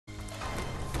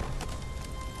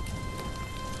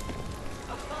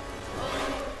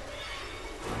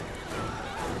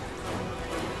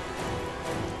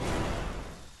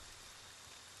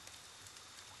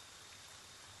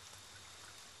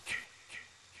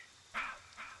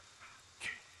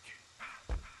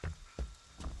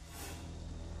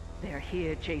They're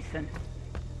here, Jason.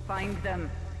 Find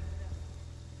them.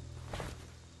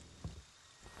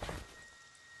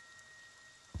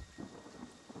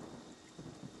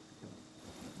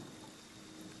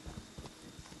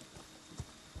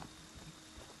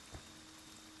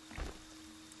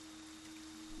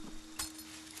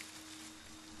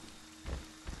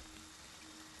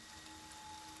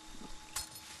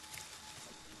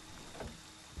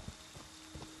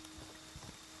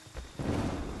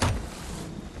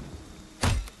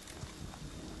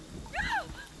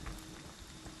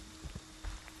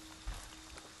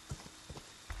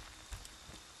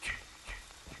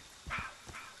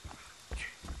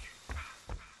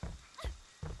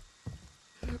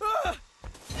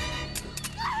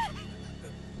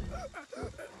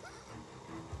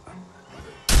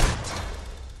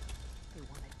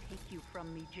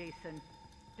 From me, Jason.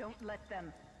 Don't let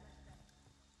them.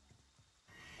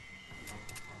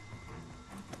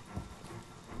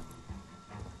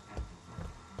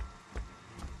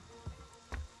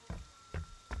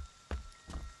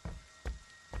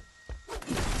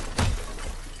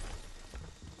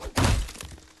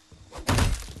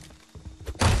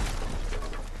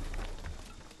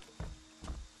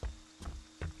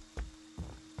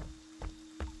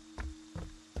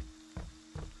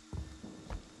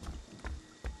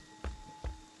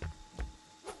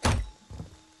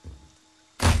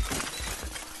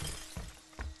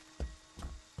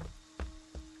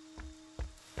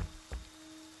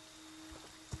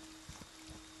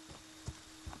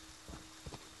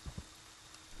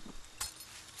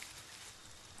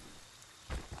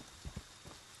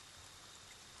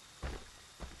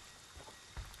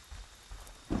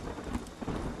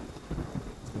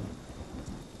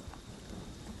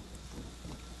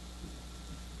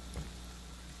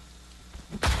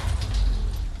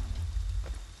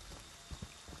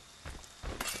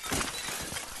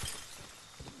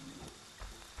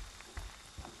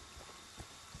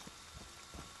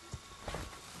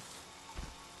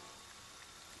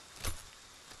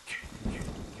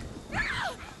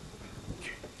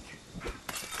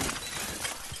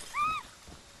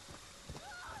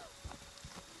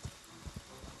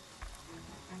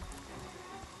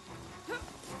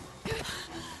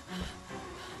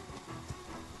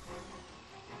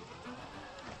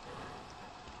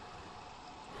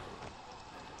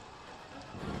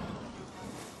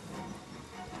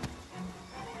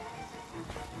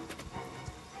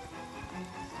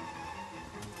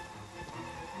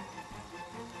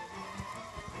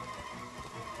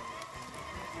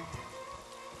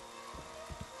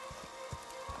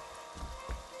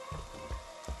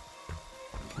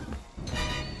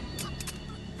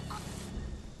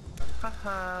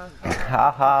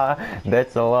 Haha,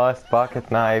 that's a lost pocket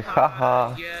knife.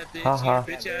 Haha. Yeah, bitch, Haha. you're a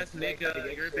bitch ass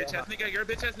nigga. You're a bitch ass nigga. You're a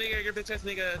bitch ass nigga. You're a bitch ass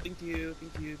nigga. Thank you.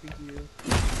 Thank you. Thank you.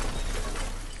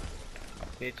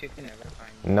 Bitch, you can never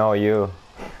find me. No, you.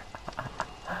 You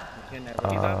can never.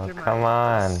 He's Oh, after my come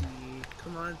on. pussy.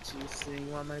 Come on, Jason.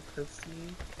 You want my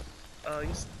pussy? Oh,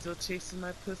 you still chasing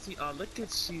my pussy? Oh, look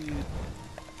at you.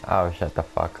 Oh, shut the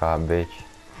fuck up, bitch.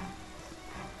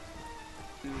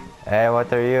 Hey,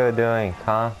 what are you doing,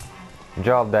 huh?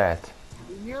 Drop that.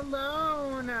 Leave me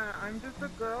alone. I'm just a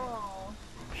girl.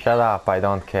 Shut up, I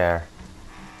don't care.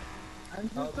 I'm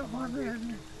just a woman. Come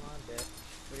on, bitch.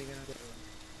 What are you gonna do?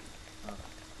 Oh.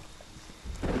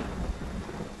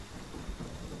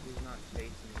 He's not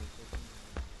chasing me.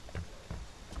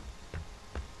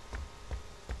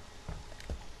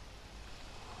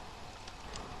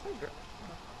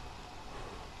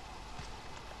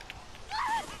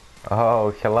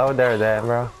 Oh, hello there,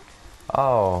 Deborah.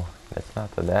 Oh, that's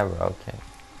not the Deborah, okay.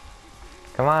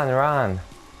 Come on, run.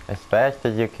 As fast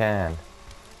as you can.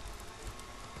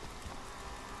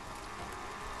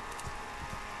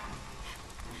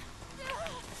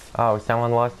 Oh,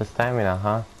 someone lost the stamina,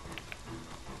 huh?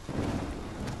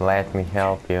 Let me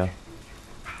help you.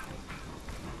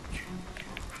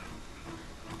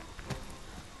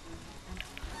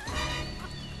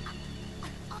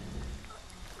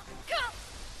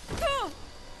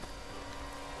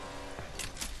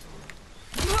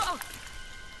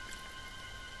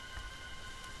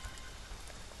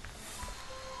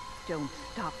 Don't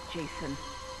stop, Jason.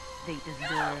 They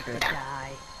deserve to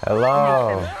die.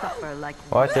 Hello. Make them suffer like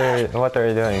What are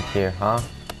you doing here, huh?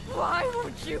 Why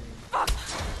would you fuck?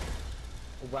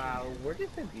 Wow, we're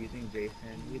just abusing Jason.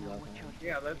 We love him.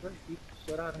 Yeah, let's beat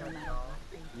the shit out of him, y'all.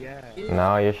 Yeah.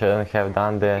 No, you shouldn't have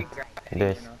done this.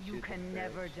 You can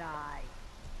never die.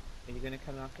 Are you gonna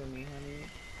come after me, honey?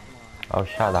 Come on. Oh,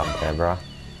 shut up, Deborah.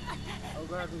 Oh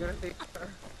god, I'm gonna take her.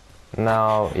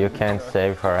 No, you can't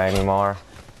save her anymore.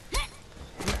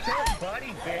 You killed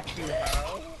Buddy, bitch, you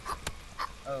hoe.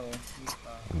 Oh,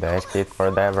 That's it for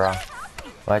Deborah.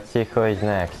 Let's see who is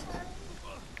next.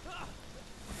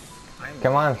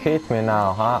 Come on, hit me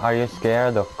now, huh? Are you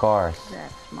scared? Of course.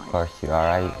 That's my Of course you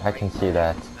are. I can see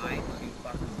that. Nice, you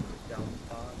fucking dumb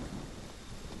fuck.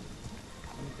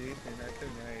 I'm Jason, that's so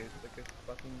nice. Like a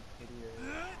fucking idiot.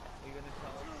 Are you gonna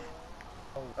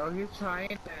teleport? Oh, you're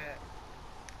trying that.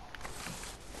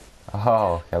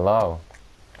 Oh, hello.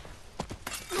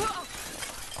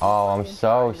 Oh, I'm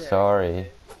so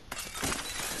sorry.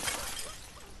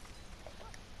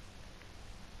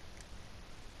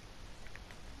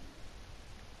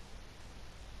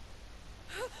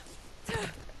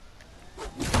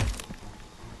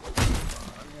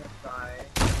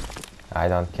 I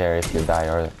don't care if you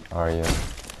die or you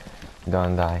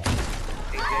don't die.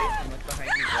 Hey Jason, what's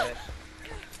behind you, bitch?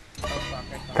 Oh fuck,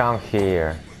 I saw Come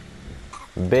here,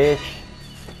 bitch.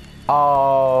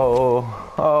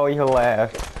 Oh, you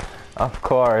left. Of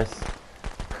course.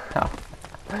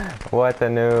 What a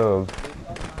noob.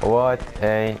 What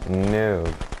a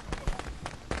noob.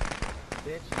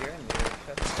 Bitch, you're a noob.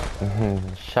 Shut the fuck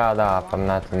up. Shut up, I'm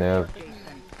not a noob. Jason.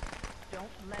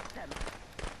 Don't let them.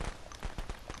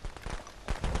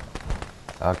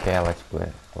 Okay, let's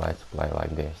play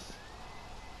like this.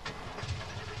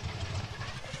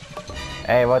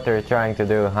 Hey, what are you trying to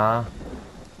do, huh?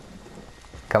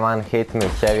 Come on, hit me,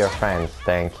 save your friends.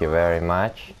 Thank you very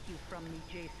much. Take you from me,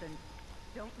 Jason.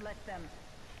 Don't let them.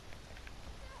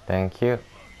 Thank you.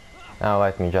 Now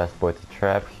let me just put a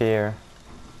trap here.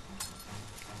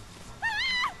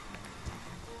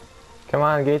 Come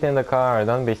on, get in the car,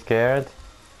 don't be scared.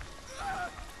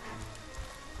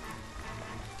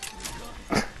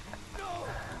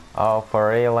 Oh, for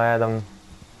real, Adam?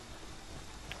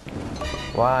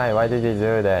 Why? Why did you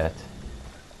do that?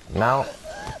 Now,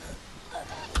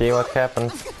 see what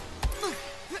happens?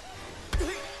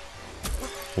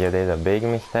 You did a big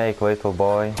mistake, little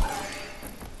boy.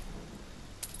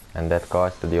 And that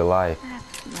costed you life.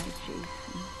 That's my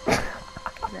Jason.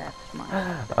 That's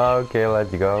my. Okay,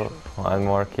 let's go. One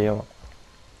more kill.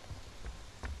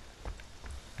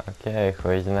 Okay, who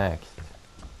is next?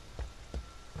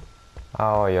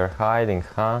 Oh, you're hiding,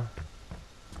 huh?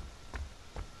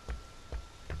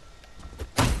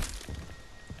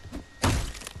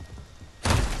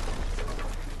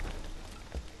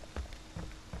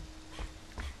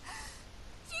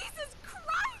 Jesus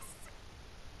Christ!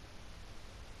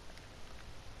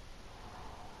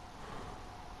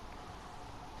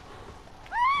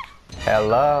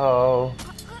 Hello?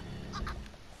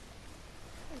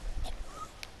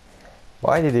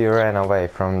 Why did you run away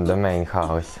from the main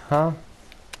house, huh?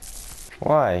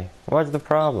 Why? What's the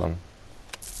problem?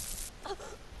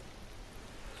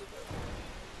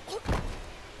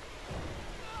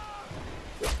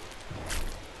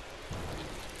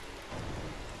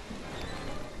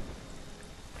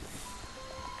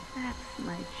 That's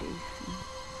my Jason.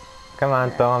 Come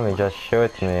on, Tommy, just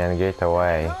shoot me and get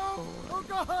away.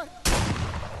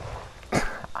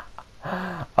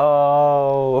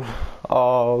 Oh,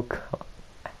 oh,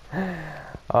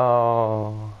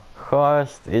 oh,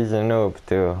 Host is a noob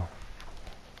too.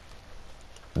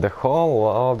 The whole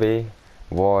lobby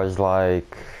was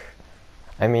like,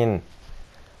 I mean,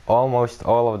 almost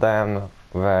all of them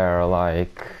were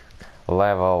like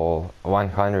level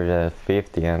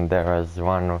 150 and there was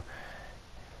one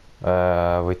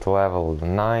with level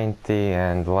 90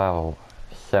 and level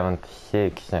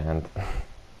 76 and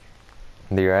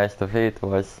the rest of it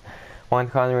was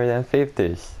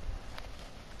 150s.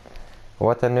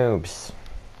 What a noobs.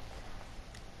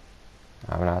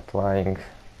 I'm not lying.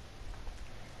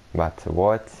 But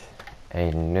what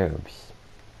a noobs.